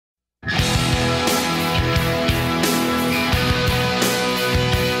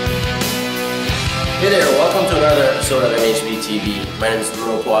Hey there, welcome to another episode of MHB TV. My name is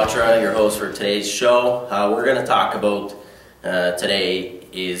Bruno Poitras, your host for today's show. We're going to talk about today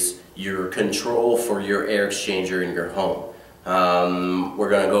is your control for your air exchanger in your home.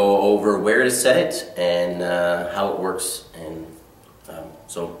 We're going to go over where to set it and how it works. And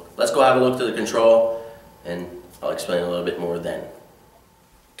so let's go have a look to the control and I'll explain a little bit more then.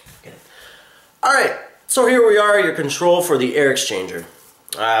 Okay. Alright, so here we are, your control for the air exchanger.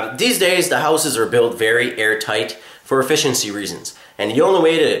 These days the houses are built very airtight for efficiency reasons, and the only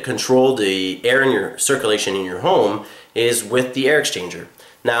way to control the air in your circulation in your home is with the air exchanger.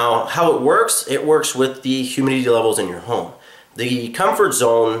 Now how it works with the humidity levels in your home. The comfort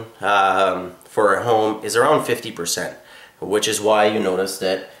zone for a home is around 50%, which is why you notice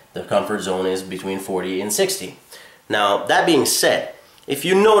that the comfort zone is between 40 and 60. Now that being said, if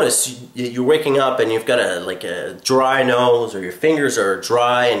you notice you're waking up and you've got a dry nose, or your fingers are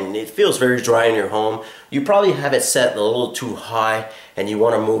dry and it feels very dry in your home, you probably have it set a little too high and you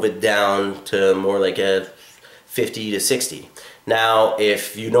want to move it down to more like a 50 to 60. Now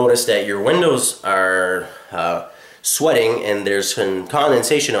if you notice that your windows are sweating and there's some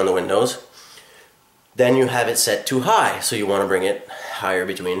condensation on the windows, then you have it set too high, so you want to bring it higher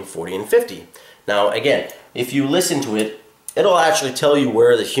between 40 and 50. Now again, if you listen to it, it'll actually tell you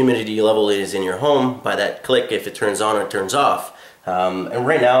where the humidity level is in your home by that click, if it turns on or turns off. And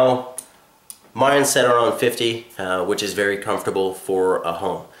right now, mine's set around 50, which is very comfortable for a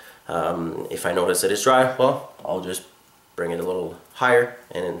home. If I notice that it's dry, well, I'll just bring it a little higher,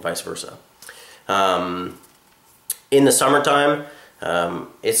 and then vice versa. In the summertime,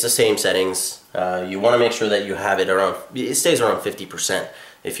 it's the same settings. You want to make sure that you have it around, it stays around 50%.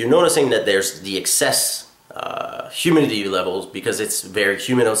 If you're noticing that there's the excess humidity levels because it's very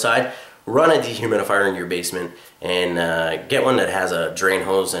humid outside, run a dehumidifier in your basement and get one that has a drain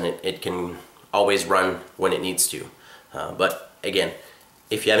hose, and it can always run when it needs to. But again,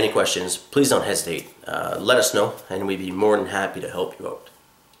 if you have any questions, please don't hesitate. Let us know and we'd be more than happy to help you out.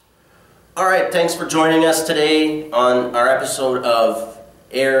 Alright, thanks for joining us today on our episode of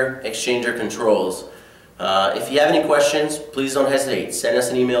Air Exchanger Controls. If you have any questions, please don't hesitate. Send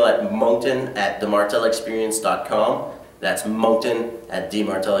us an email at mountain@demartelexperience.com. That's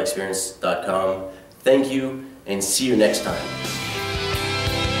mountain@demartelexperience.com. Thank you, and see you next time.